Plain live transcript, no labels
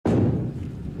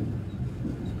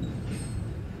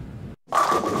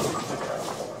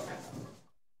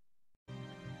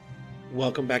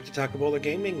Welcome back to Taco Bowler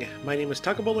Gaming. My name is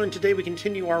Taco Bowler, and today we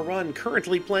continue our run,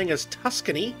 currently playing as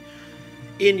Tuscany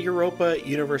in Europa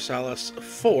Universalis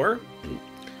 4.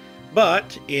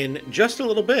 But in just a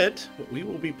little bit, we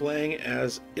will be playing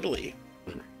as Italy.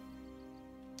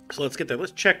 So let's get there.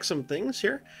 Let's check some things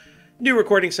here. New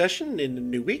recording session in a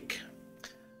new week.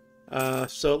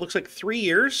 So it looks like 3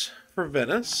 years for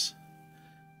Venice.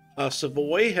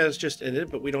 Savoy has just ended,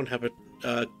 but we don't have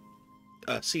a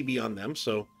CB on them,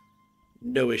 so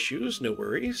no issues, no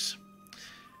worries.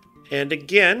 And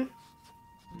again,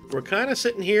 we're kind of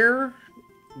sitting here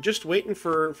just waiting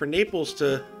for Naples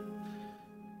to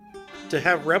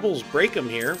have rebels break them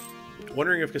here.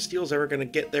 Wondering if Castile's ever going to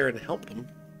get there and help them.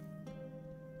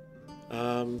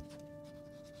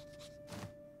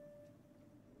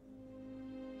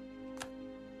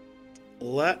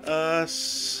 Let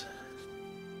us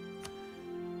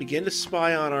begin to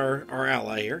spy on our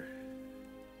ally here.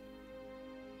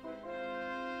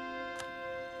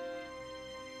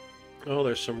 Oh,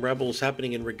 there's some rebels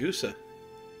happening in Ragusa.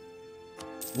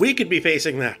 We could be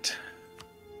facing that.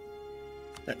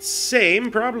 That same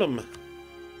problem.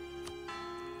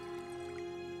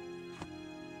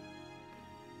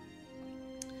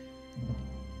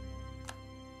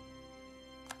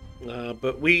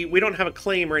 But we don't have a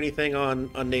claim or anything on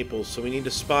Naples, so we need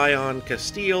to spy on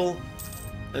Castile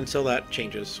until that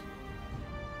changes.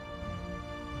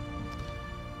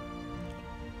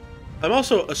 I'm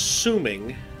also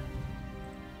assuming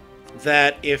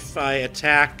that if I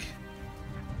attack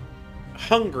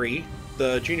Hungary,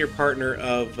 the junior partner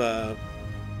of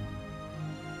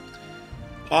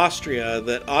Austria,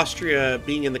 that Austria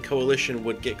being in the coalition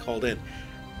would get called in.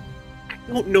 I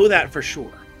don't know that for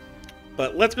sure.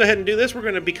 But let's go ahead and do this. We're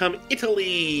going to become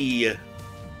Italy.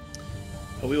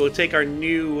 We will take our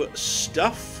new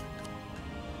stuff.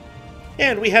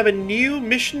 And we have a new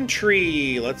mission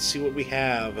tree. Let's see what we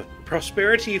have.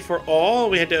 Prosperity for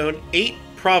all. We had to own 8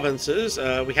 provinces.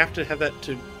 We have to have that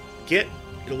to get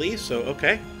Italy, so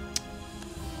okay.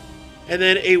 And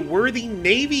then a worthy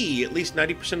navy, at least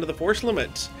 90% of the force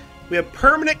limit. We have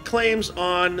permanent claims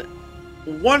on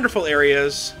wonderful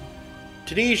areas.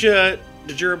 Tunisia,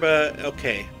 Djerba,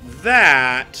 okay.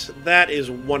 That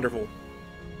is wonderful.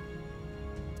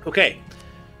 Okay,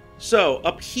 so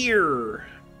up here,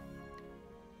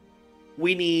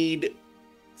 we need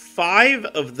 5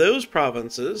 of those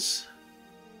provinces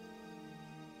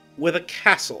with a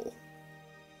castle.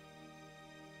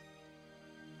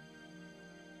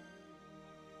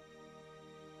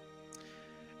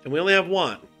 And we only have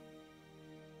 1.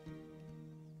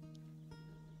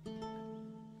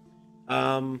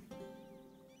 I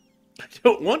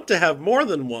don't want to have more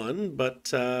than 1,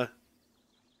 but I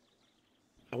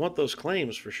want those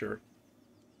claims for sure.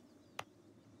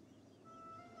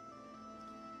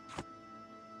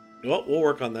 Well, we'll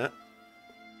work on that.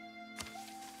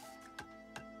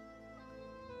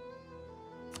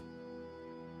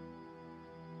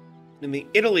 In the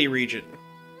Italy region,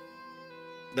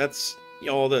 that's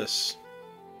all this.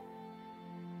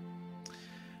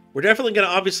 We're definitely going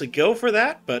to obviously go for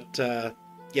that, but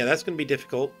yeah, that's going to be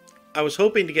difficult. I was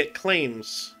hoping to get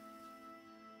claims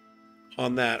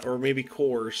on that, or maybe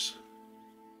cores.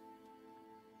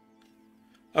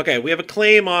 Okay, we have a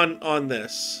claim on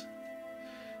this.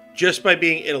 Just by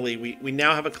being Italy, we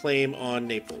now have a claim on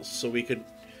Naples, so we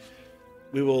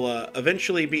will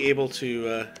eventually be able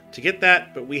to get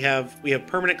that, but we have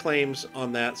permanent claims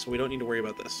on that, so we don't need to worry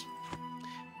about this.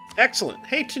 Excellent.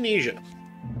 Hey, Tunisia.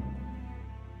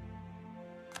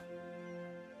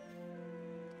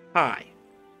 Hi.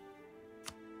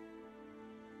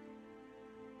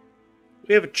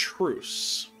 We have a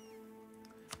truce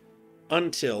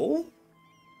until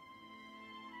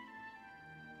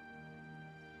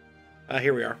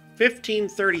here we are,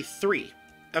 1533.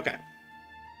 Okay.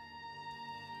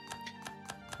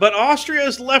 But Austria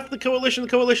has left the coalition. The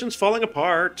coalition's falling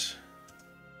apart.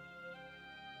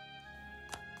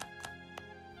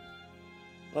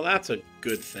 Well, that's a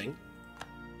good thing.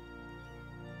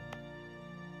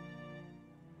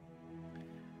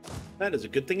 That is a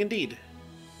good thing indeed.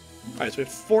 Alright, so we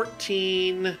have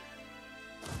 14...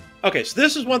 Okay, so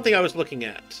this is one thing I was looking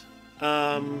at.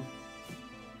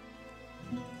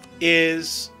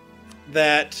 Is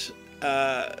that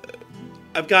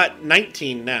I've got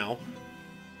 19 now.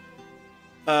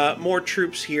 More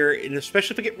troops here, and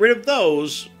especially if we get rid of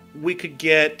those, we could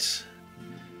get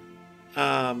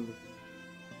 19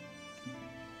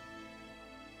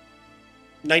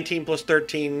 plus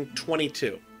 13,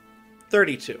 22.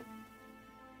 32.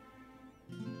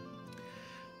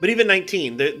 But even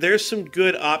 19, there's some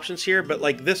good options here, but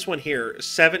like this one here,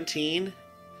 17,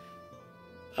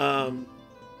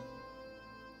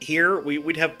 here,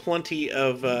 we'd have plenty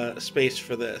of space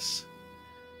for this.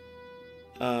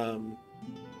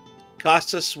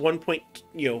 Costs us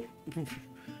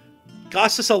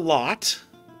costs us a lot.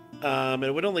 And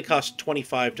it would only cost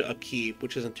 25 to upkeep,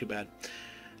 which isn't too bad.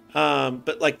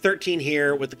 But like 13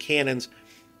 here with the cannons.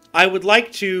 I would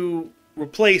like to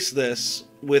replace this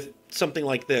with something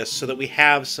like this so that we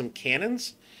have some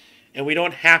cannons and we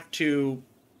don't have to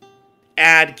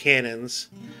add cannons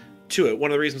to it.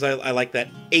 One of the reasons I like that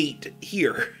 8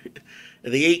 here,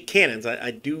 the 8 cannons,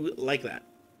 I do like that.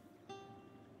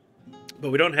 But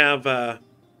we don't have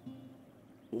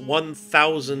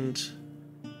 1,000...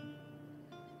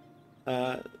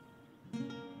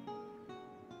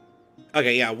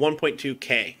 okay, yeah,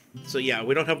 1.2k. So yeah,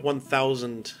 we don't have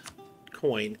 1,000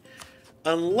 coin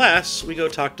unless we go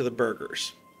talk to the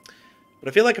burghers. But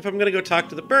I feel like if I'm going to go talk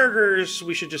to the burghers,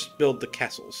 we should just build the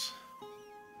castles.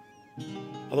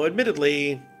 Although,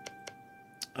 admittedly,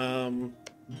 the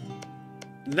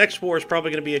next war is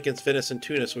probably going to be against Venice and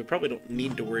Tunis, so we probably don't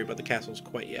need to worry about the castles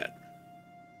quite yet.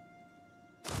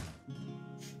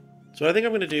 So what I think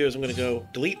I'm going to do is I'm going to go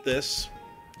delete this,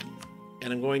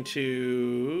 and I'm going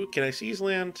to... Can I seize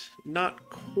land? Not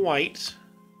quite.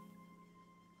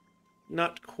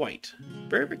 Not quite.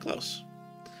 Very, very close.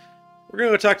 We're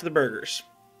going to go talk to the burghers.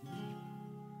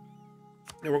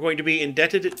 And we're going to be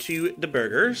indebted to the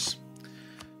burghers,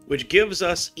 which gives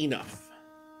us enough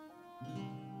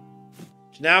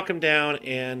to now come down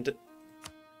and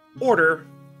order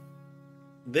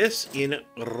this in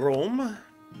Rome.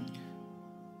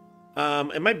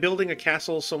 Am I building a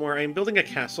castle somewhere? I'm building a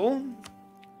castle.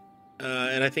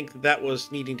 And I think that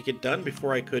was needing to get done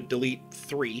before I could delete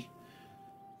 3.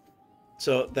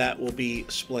 So that will be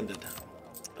splendid.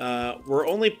 We're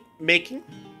only making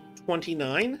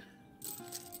 29.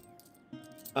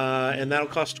 And that'll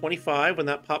cost 25 when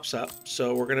that pops up.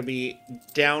 So we're going to be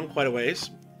down quite a ways.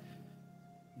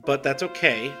 But that's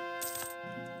okay.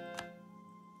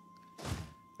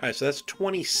 Alright, so that's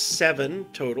 27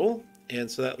 total. And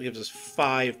so that gives us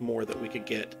 5 more that we could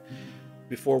get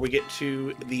before we get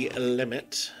to the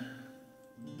limit.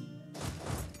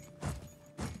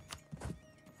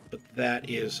 But that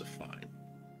is fine.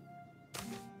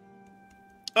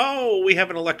 Oh, we have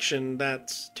an election.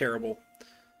 That's terrible.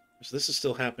 So this is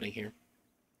still happening here.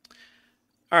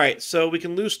 Alright, so we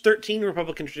can lose 13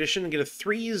 Republican tradition and get a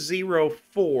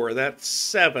 304. That's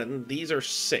 7. These are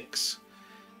 6.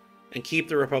 And keep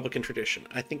the Republican tradition.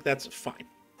 I think that's fine.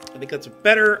 I think that's a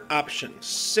better option.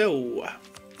 So,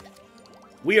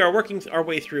 we are working our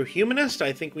way through Humanist.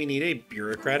 I think we need a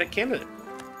bureaucratic candidate.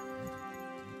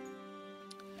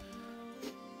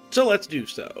 So let's do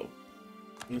so.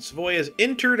 And Savoy has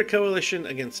entered a coalition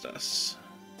against us.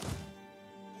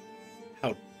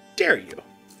 How dare you?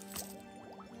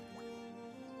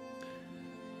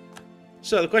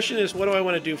 So the question is, what do I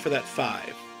want to do for that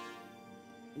 5?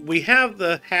 We have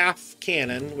the half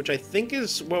cannon, which I think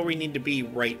is where we need to be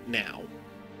right now.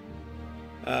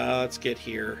 Let's get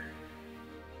here.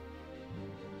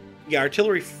 Yeah,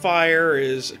 artillery fire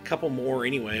is a couple more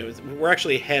anyway. We're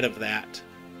actually ahead of that.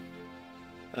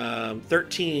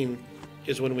 13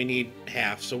 is when we need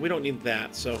half, so we don't need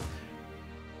that. So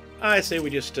I say we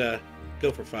just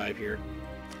go for 5 here.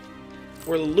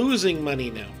 We're losing money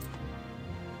now.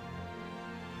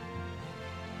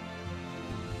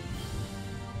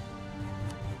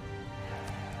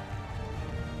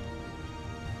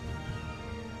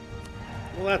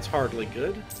 Well, that's hardly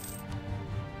good.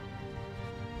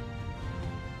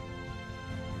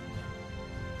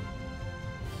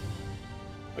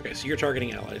 Okay, so you're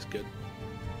targeting allies. Good.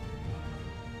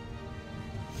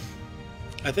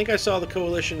 I think I saw the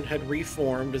coalition had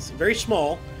reformed. It's very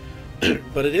small,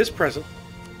 but it is present.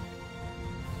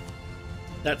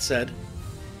 That said,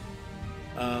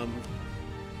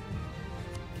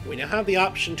 we now have the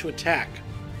option to attack.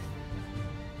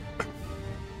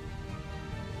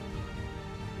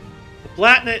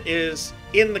 Palatinate is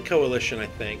in the coalition, I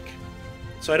think.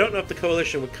 So I don't know if the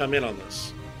coalition would come in on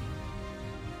this.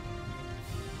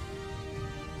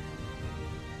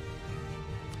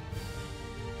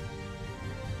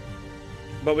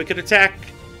 But we could attack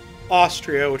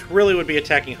Austria, which really would be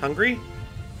attacking Hungary.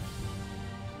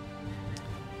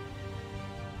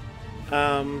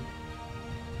 The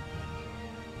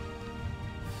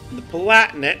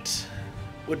Palatinate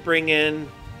would bring in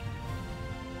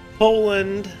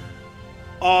Poland,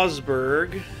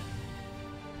 Augsburg,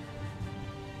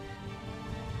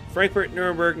 Frankfurt,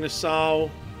 Nuremberg, Nassau,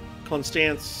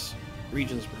 Constance,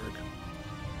 Regensburg.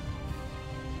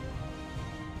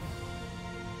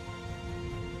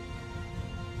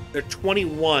 They're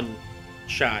 21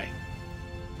 shy.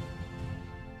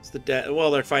 the debt?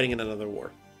 Well, they're fighting in another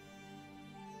war.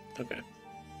 Okay.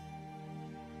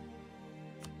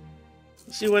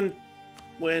 Let's see when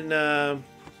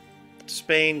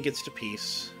Spain gets to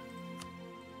peace.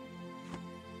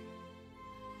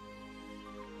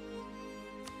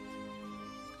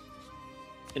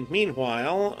 And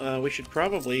meanwhile, we should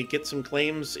probably get some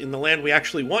claims in the land we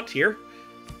actually want here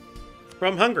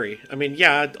from Hungary. I mean,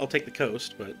 yeah, I'll take the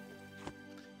coast, but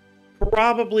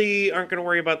probably aren't going to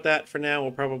worry about that for now.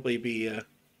 We'll probably be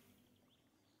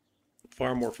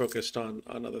far more focused on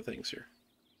other things here.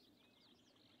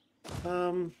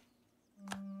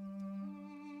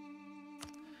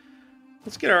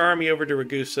 Let's get our army over to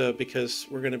Ragusa because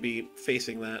we're going to be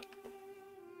facing that.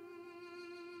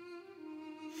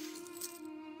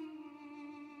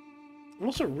 I'm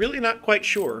also really not quite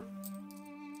sure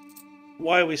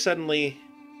why we suddenly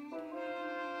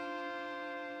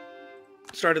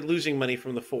started losing money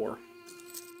from the 4.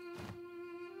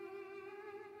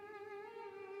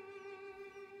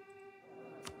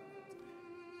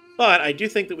 But I do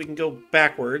think that we can go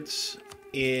backwards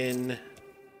in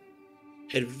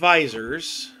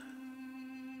advisors.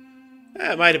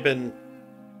 It might have been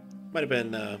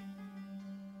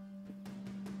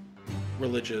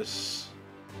religious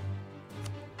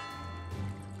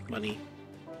money.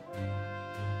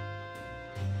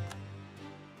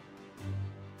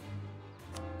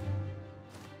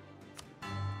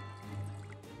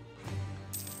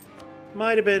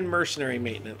 Might have been mercenary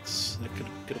maintenance. That could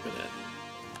have been it.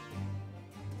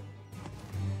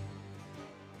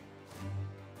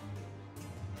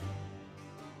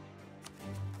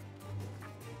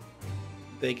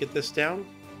 They get this down?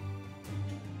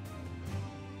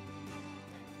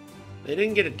 They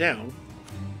didn't get it down.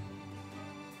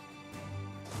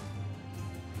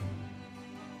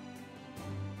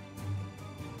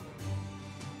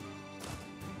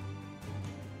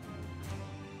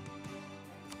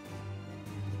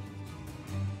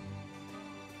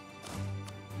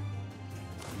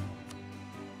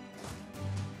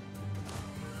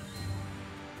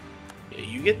 Yeah,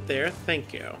 you get there,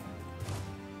 thank you.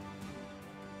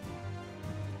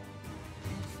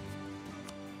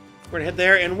 We're gonna head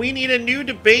there, and we need a new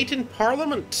debate in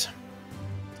Parliament.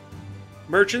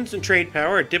 Merchants and trade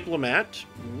power, a diplomat.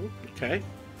 Okay.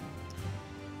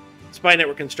 Spy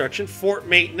network construction, fort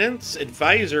maintenance,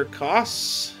 advisor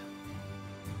costs.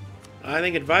 I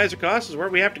think advisor costs is where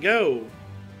we have to go.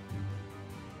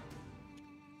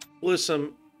 Lose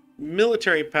some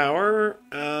military power.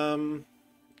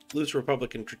 Lose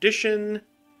Republican tradition.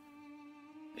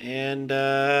 And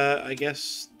I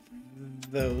guess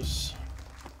those.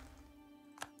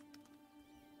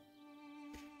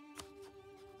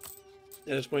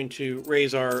 That is going to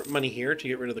raise our money here to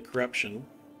get rid of the corruption,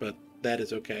 but that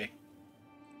is okay.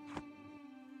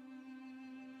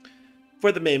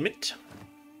 For the moment.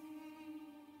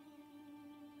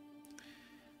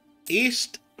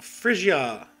 East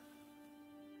Frisia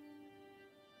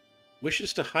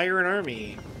wishes to hire an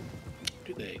army.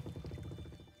 Do they?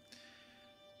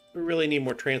 We really need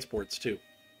more transports, too.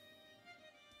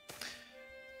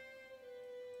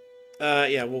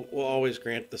 Yeah, we'll always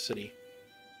grant the city.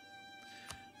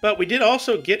 But we did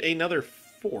also get another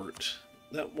fort.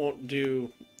 That won't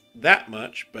do that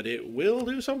much, but it will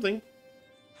do something.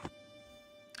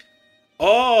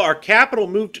 Oh, our capital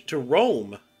moved to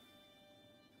Rome.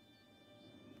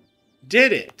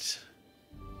 Did it?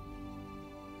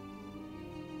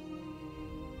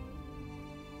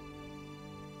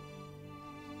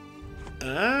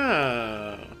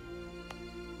 Ah.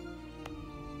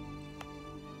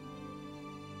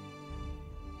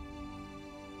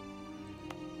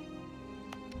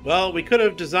 Well, we could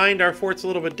have designed our forts a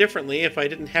little bit differently if I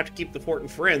didn't have to keep the fort in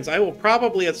Florence. I will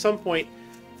probably at some point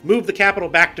move the capital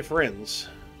back to Florence.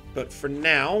 But for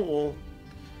now, we'll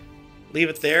leave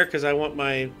it there because I want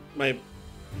my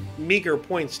meager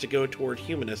points to go toward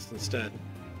humanists instead.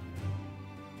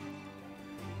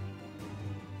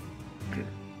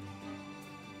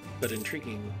 But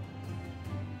intriguing.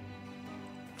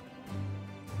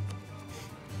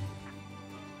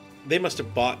 They must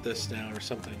have bought this now or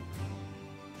something.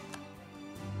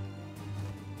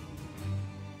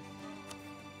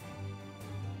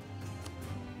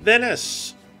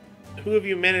 Venice! Who have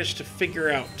you managed to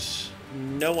figure out?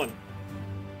 No one.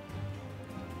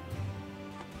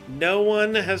 No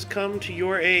one has come to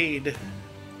your aid.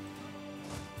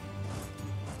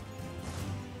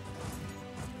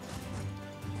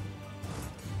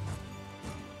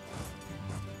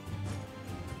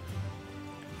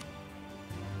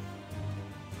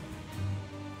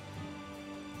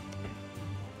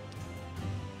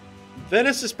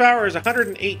 Venice's power is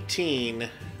 118.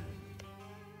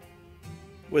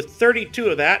 with 32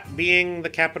 of that being the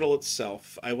capital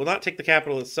itself. I will not take the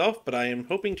capital itself, but I am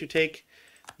hoping to take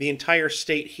the entire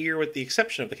state here with the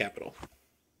exception of the capital.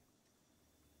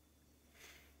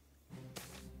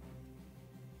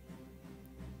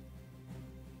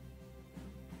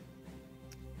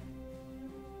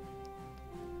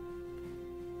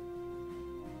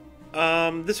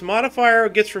 This modifier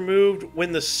gets removed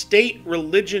when the state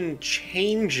religion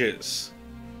changes.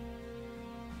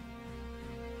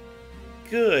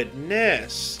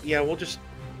 Goodness. Yeah, we'll just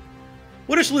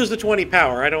lose the 20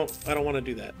 power. I don't want to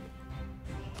do that.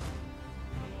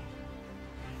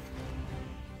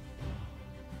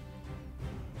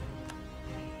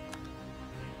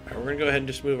 Alright, we're gonna go ahead and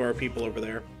just move our people over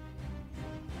there.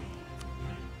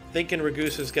 Thinking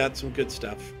Ragusa's got some good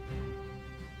stuff.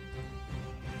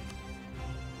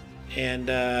 And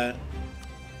I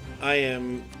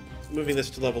am moving this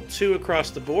to level 2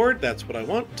 across the board. That's what I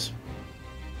want.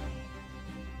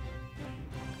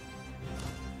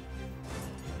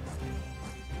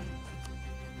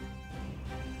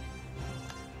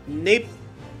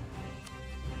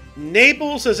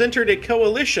 Naples has entered a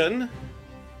coalition.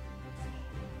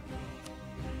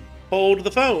 Hold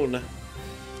the phone.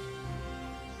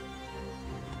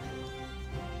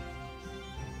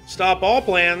 Stop all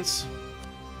plans.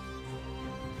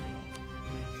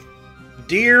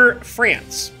 Dear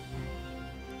France,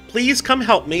 please come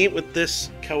help me with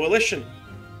this coalition.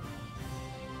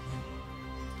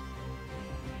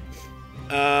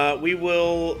 We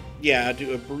will, yeah,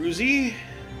 do a Bruzy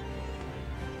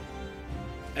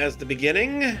as the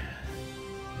beginning.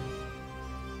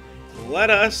 Let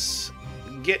us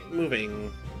get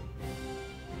moving.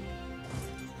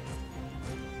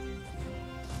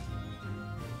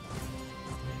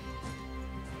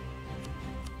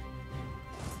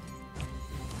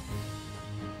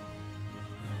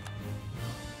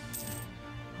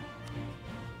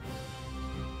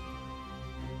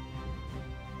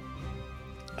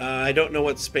 I don't know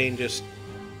what Spain just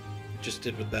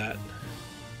did with that.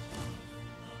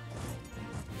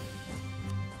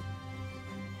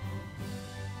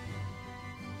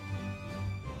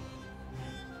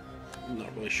 I'm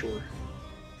not really sure.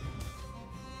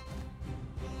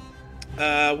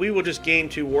 We will just gain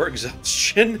 2 war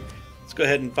exhaustion. Let's go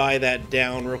ahead and buy that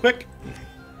down real quick.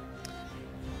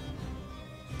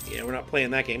 Yeah, we're not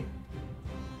playing that game.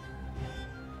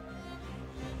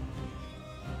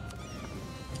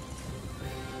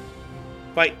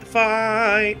 Fight the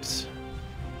fight!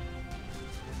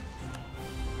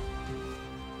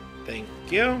 Thank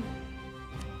you.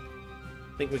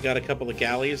 I think we got a couple of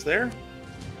galleys there.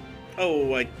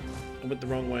 Oh, I went the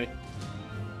wrong way.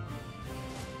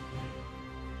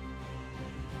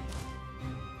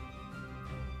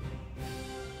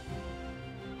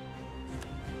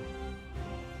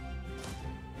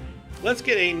 Let's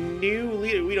get a new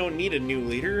leader. We don't need a new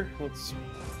leader. Let's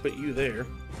put you there.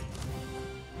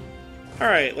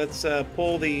 Alright, let's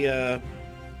pull the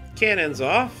cannons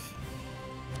off.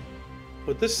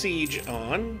 Put the siege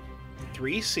on.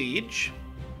 3 siege.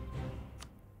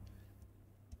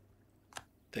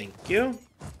 Thank you.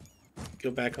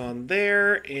 Go back on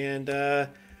there, and we're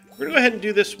going to go ahead and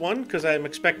do this one, because I'm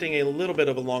expecting a little bit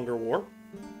of a longer war.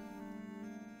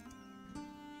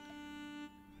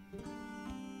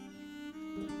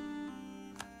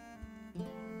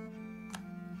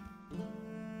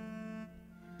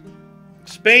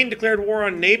 Spain declared war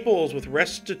on Naples with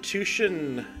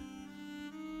restitution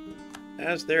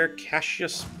as their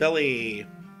casus belli.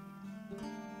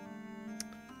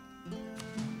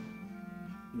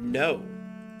 No,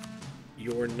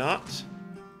 you're not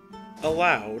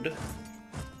allowed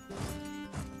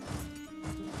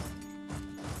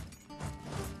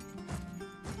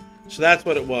so that's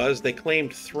what it was. They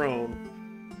claimed throne.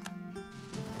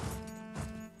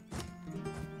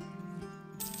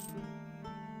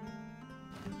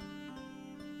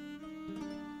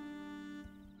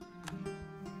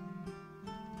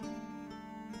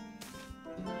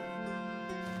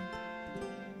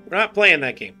 We're not playing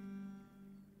that game.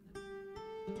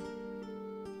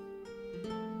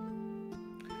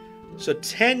 So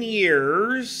 10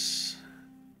 years.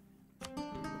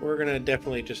 We're going to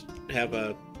definitely just have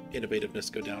a innovativeness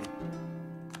go down.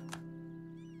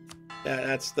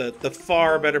 That's the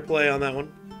far better play on that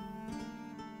one.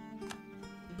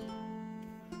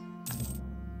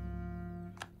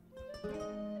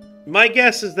 My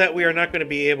guess is that we are not going to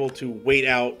be able to wait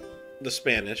out the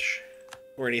Spanish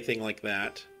or anything like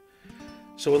that.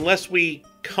 So unless we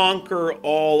conquer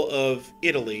all of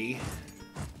Italy,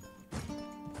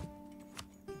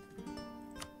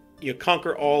 you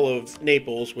conquer all of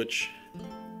Naples, which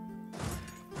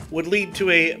would lead to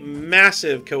a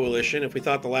massive coalition if we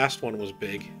thought the last one was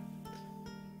big.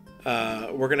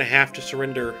 We're going to have to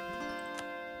surrender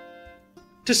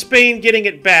to Spain getting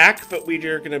it back, but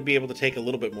we're going to be able to take a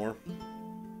little bit more.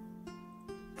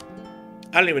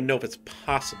 I don't even know if it's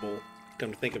possible,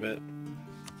 come to think of it.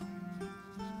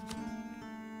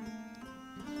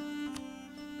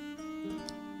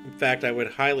 In fact, I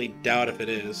would highly doubt if it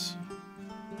is.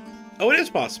 Oh, it is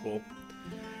possible.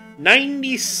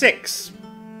 96.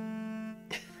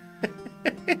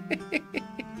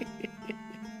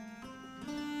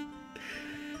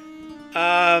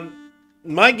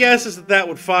 My guess is that that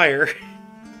would fire.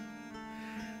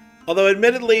 Although,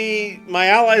 admittedly, my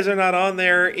allies are not on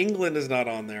there. England is not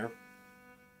on there.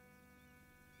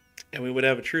 And we would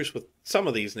have a truce with some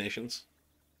of these nations.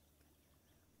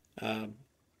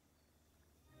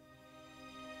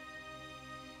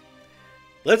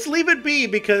 Let's leave it be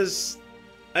because,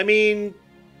 I mean,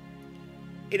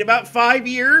 in about 5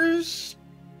 years,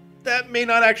 that may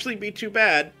not actually be too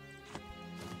bad.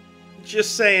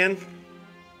 Just saying.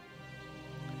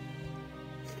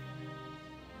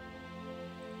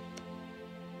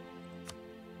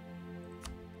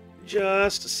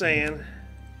 Just saying.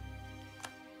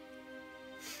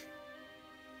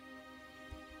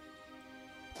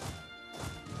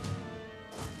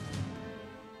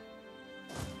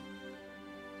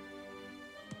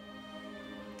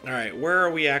 All right, where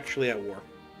are we actually at war?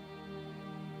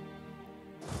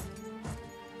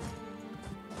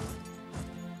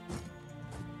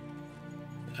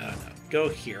 No, go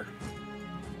here.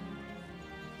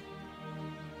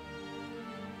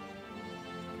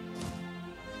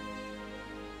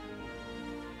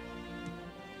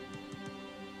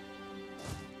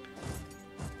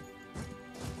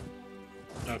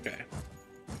 Okay.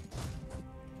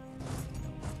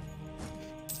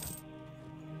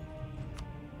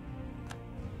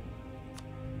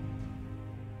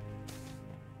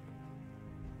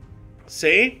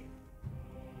 See?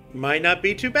 Might not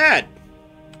be too bad.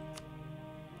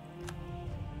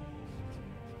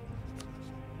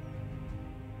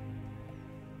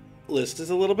 List is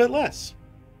a little bit less.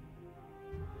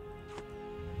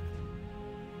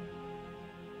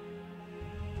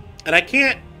 And I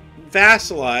can't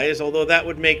vassalize, although that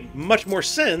would make much more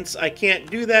sense. I can't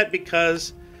do that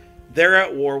because they're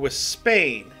at war with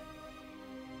Spain.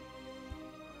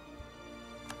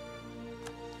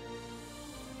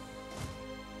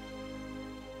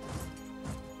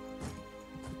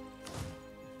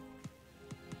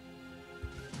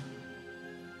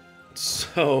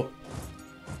 So,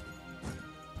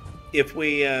 if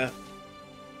we, yeah,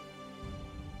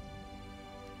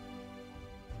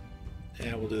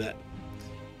 we'll do that.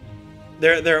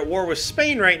 They're at war with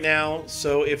Spain right now,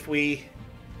 so if we,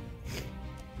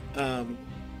 I'm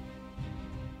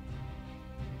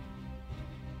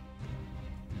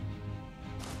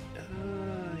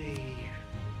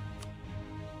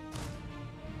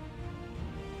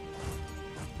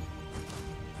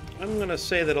gonna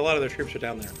say that a lot of their troops are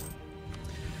down there.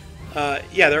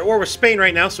 Yeah, they're at war with Spain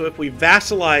right now, so if we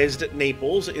vassalized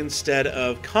Naples instead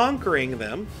of conquering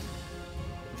them,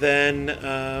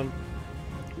 then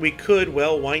we could,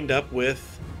 well, wind up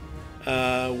with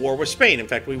war with Spain. In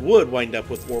fact, we would wind up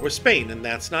with war with Spain, and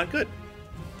that's not good.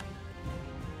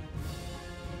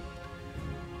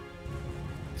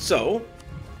 So,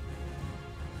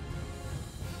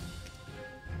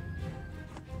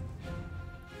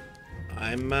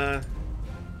 I'm not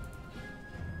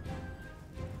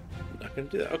going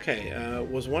to do that. Okay,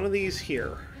 was one of these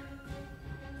here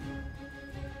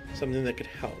something that could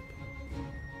help?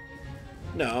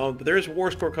 No, but there's war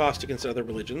score cost against other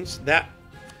religions. That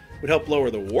would help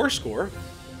lower the war score.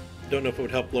 Don't know if it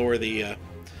would help lower the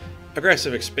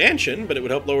aggressive expansion, but it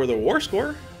would help lower the war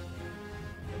score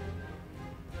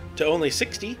to only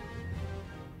 60.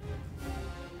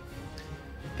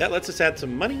 That lets us add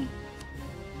some money.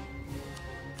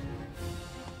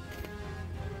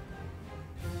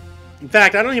 In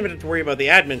fact, I don't even have to worry about the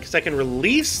admin because I can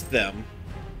release them.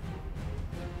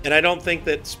 And I don't think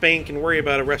that Spain can worry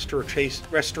about a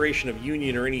restoration of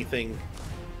union or anything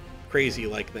crazy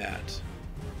like that.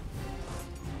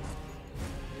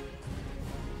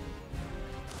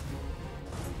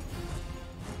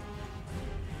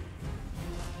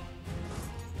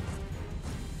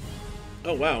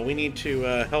 Oh wow, we need to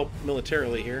help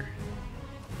militarily here.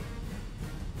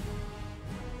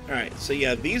 Alright, so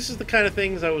yeah, these are the kind of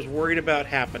things I was worried about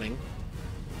happening.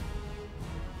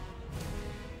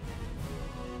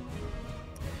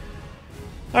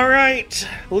 Alright,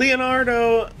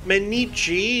 Leonardo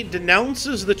Medici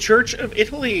denounces the Church of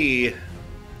Italy.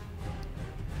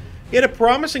 He had a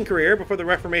promising career before the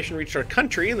Reformation reached our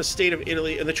country, and the state of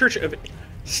Italy and the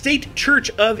State Church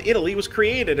of Italy was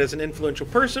created. As an influential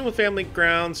person with family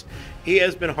grounds, he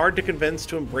has been hard to convince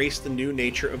to embrace the new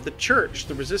nature of the church.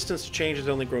 The resistance to change has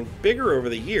only grown bigger over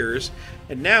the years,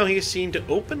 and now he is seen to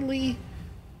be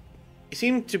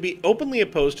openly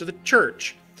opposed to the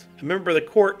church. A member of the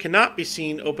court cannot be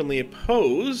seen openly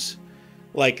opposed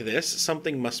like this.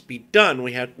 Something must be done.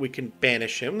 We can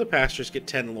banish him. The pastors get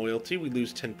 10 loyalty. We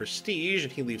lose 10 prestige,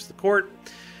 and he leaves the court.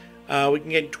 We can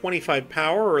get 25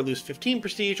 power or lose 15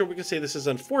 prestige, or we can say this is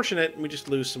unfortunate and we just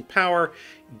lose some power,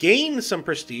 gain some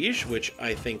prestige, which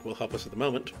I think will help us at the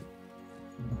moment.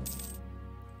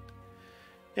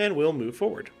 And we'll move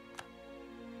forward.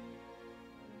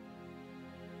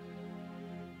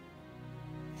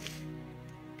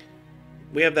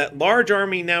 We have that large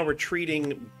army now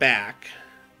retreating back,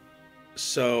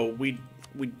 so we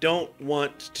don't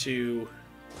want to...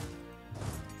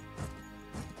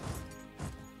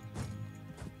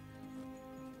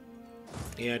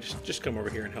 Yeah, just come over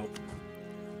here and help.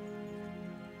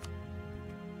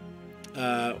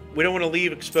 We don't want to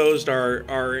leave exposed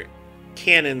our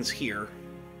cannons here.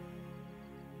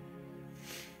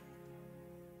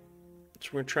 So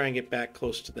we're going to try and get back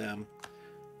close to them.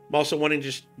 I'm also wanting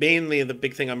just... Mainly the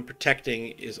big thing I'm protecting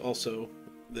is also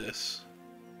this.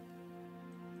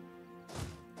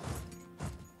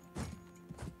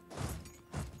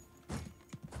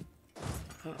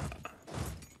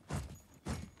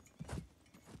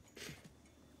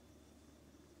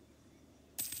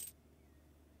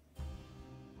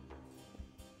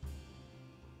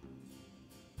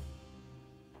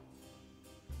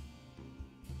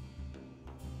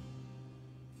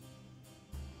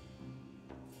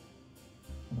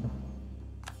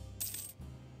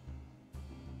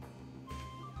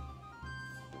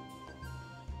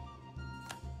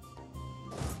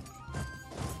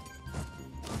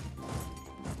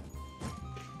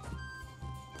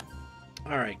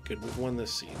 Alright, good. We've won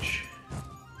this siege.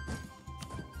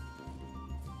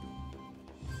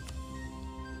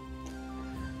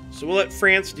 So we'll let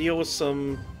France deal with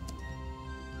some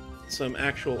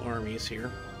actual armies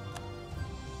here.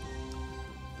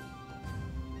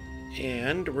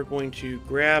 And we're going to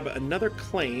grab another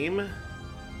claim.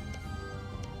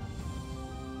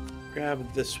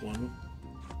 Grab this one.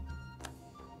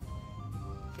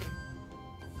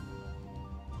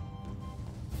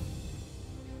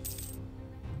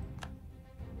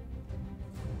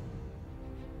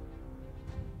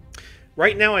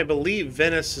 Right now, I believe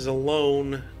Venice is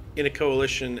alone in a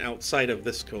coalition outside of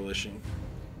this coalition.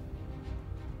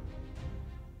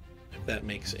 If that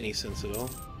makes any sense at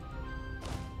all.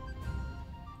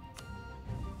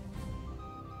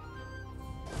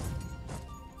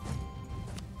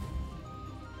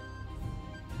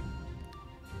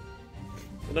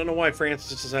 I don't know why France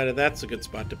just decided that's a good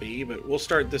spot to be, but we'll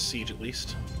start this siege at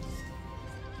least.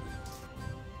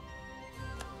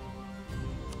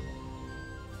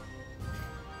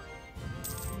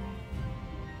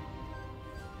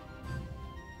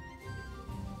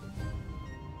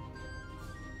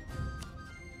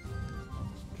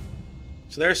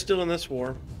 So they're still in this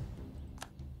war.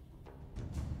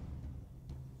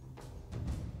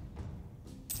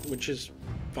 Which is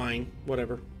fine,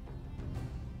 whatever.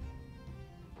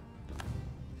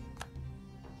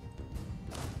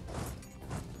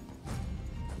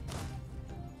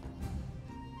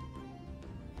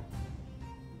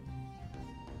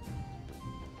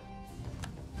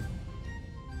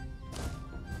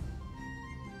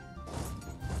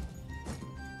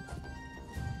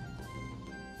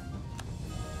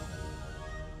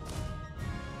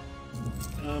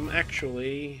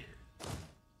 Actually,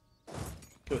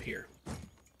 go here.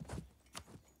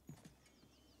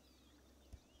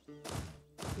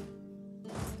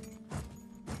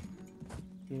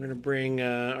 I'm going to bring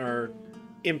our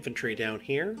infantry down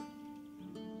here.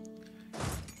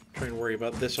 Try and worry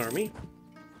about this army.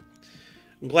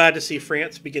 I'm glad to see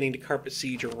France beginning to carpet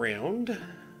siege around.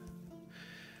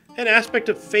 An aspect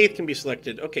of faith can be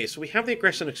selected. Okay, so we have the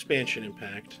aggression expansion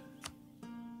impact.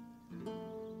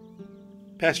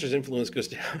 Pastor's influence goes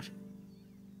down.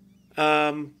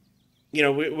 You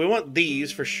know, we want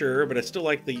these for sure, but I still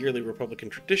like the yearly Republican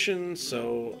tradition,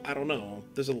 so I don't know.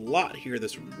 There's a lot here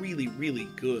that's really, really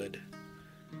good.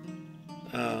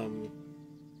 I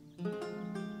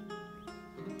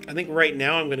think right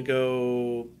now I'm going to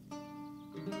go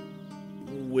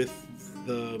with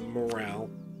the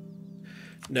morale.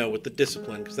 No, with the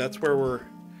discipline, because that's where we're...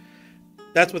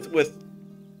 That's with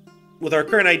our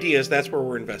current ideas, that's where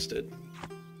we're invested.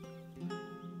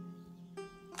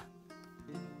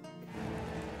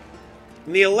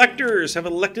 And the electors have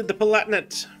elected the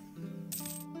Palatinate.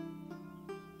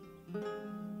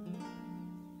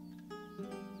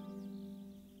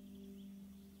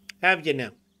 Have you now?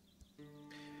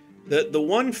 The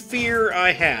one fear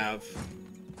I have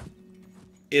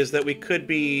is that we could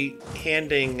be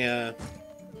handing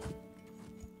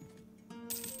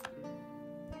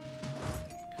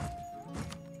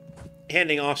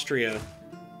Austria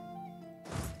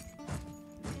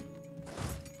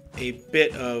a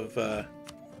bit of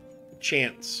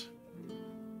chance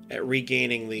at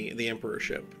regaining the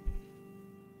emperorship.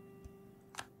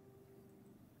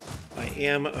 I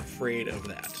am afraid of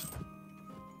that.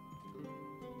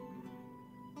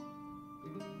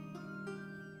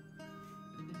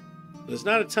 There's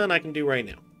not a ton I can do right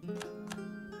now.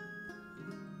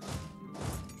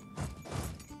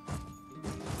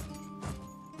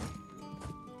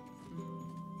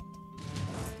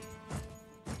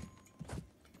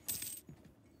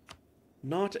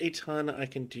 Not a ton I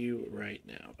can do right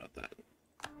now about that.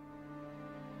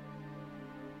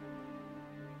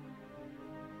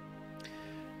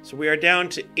 So we are down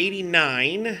to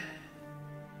 89.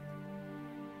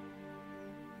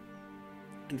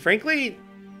 And frankly,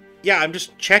 yeah, I'm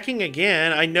just checking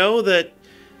again. I know that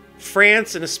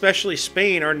France and especially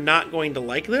Spain are not going to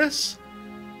like this,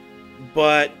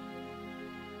 but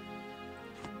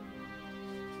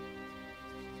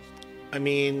I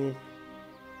mean,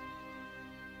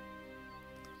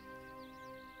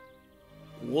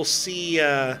 we'll see.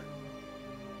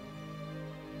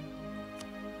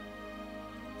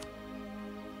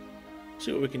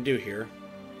 See what we can do here.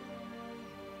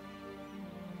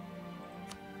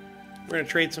 We're going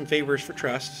to trade some favors for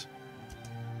trust.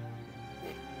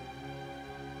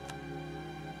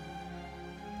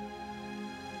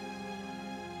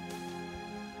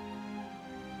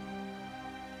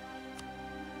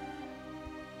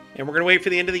 And we're going to wait for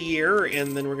the end of the year,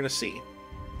 and then we're going to see.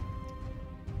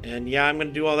 And yeah, I'm going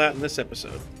to do all that in this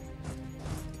episode.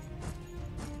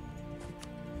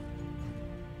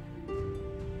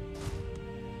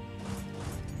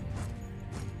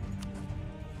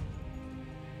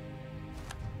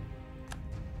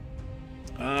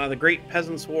 The Great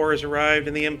Peasants' War has arrived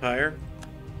in the Empire.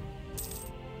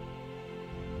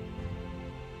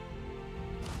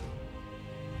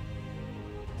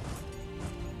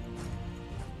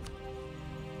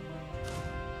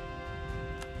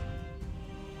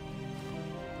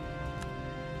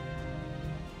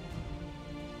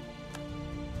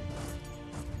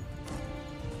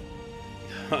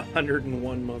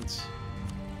 $101 months.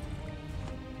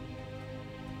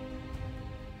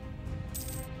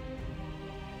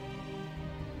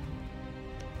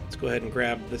 Go ahead and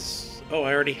grab this. Oh,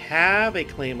 I already have a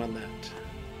claim on that.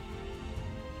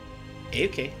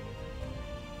 Okay.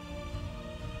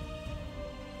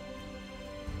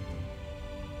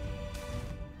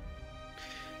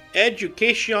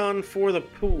 Education for the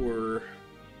poor.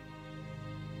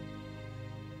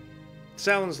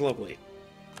 Sounds lovely.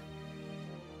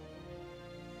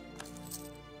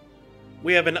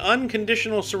 We have an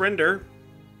unconditional surrender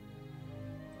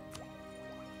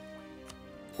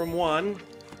from one.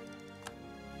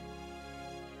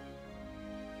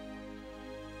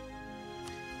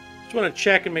 Just want to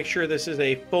check and make sure this is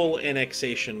a full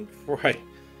annexation before I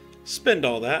spend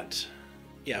all that.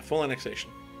 Yeah, full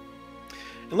annexation.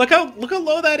 And look how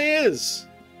low that is.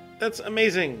 That's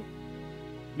amazing.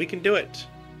 We can do it.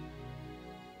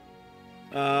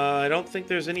 I don't think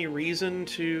there's any reason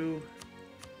to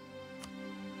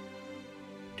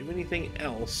do anything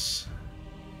else.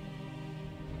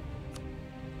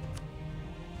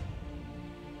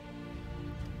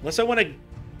 Unless I want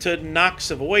to knock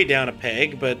Savoy down a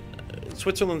peg, but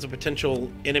Switzerland's a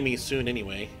potential enemy soon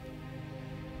anyway.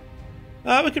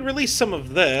 We could release some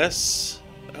of this.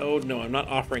 Oh no, I'm not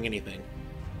offering anything.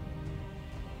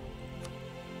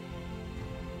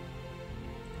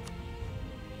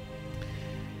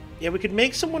 Yeah, we could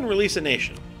make someone release a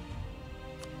nation.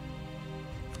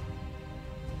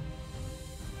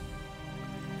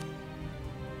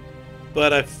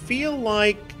 But I feel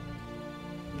like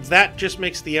that just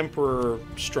makes the Emperor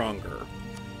stronger.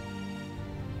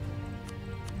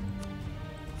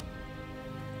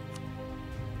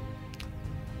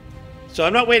 So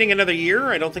I'm not waiting another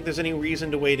year. I don't think there's any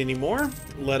reason to wait anymore.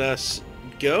 Let us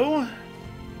go.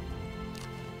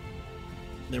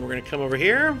 Then we're going to come over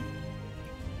here.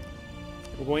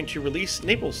 We're going to release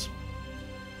Naples.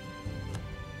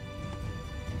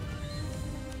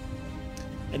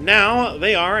 And now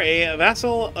they are a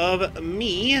vassal of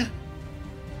me.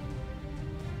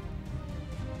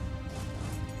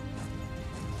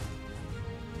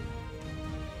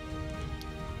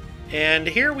 And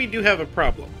here we do have a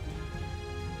problem.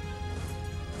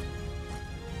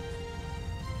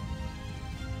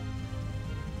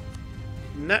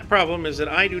 And that problem is that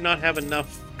I do not have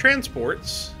enough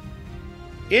transports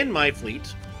in my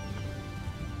fleet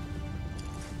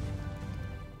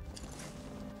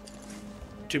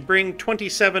to bring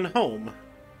 27 home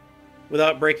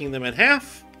without breaking them in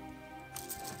half,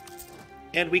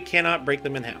 and we cannot break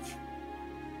them in half.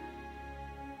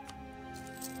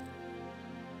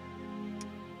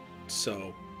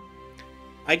 So,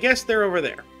 I guess they're over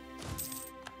there.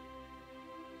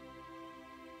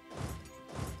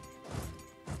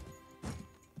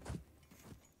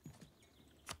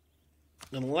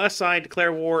 Unless I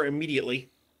declare war immediately.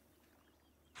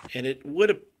 And it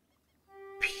would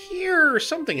appear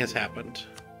something has happened.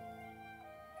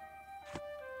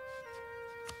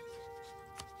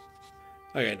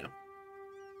 Okay, no.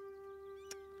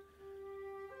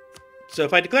 So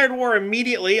if I declared war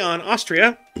immediately on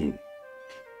Austria,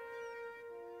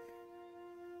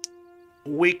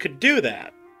 we could do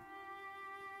that.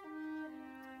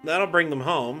 That'll bring them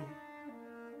home.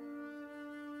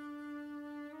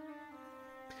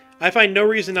 I find no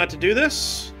reason not to do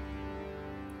this.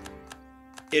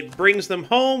 It brings them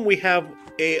home. We have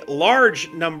a large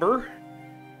number,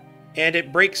 and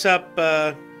it breaks up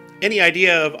any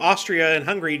idea of Austria and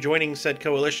Hungary joining said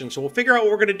coalition. So we'll figure out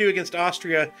what we're going to do against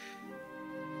Austria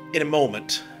in a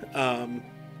moment. We're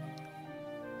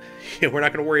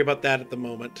not going to worry about that at the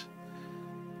moment.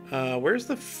 Where's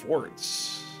the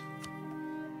forts?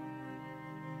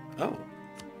 Oh,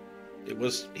 it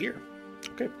was here.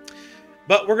 Okay.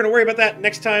 But we're going to worry about that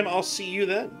next time. I'll see you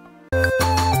then.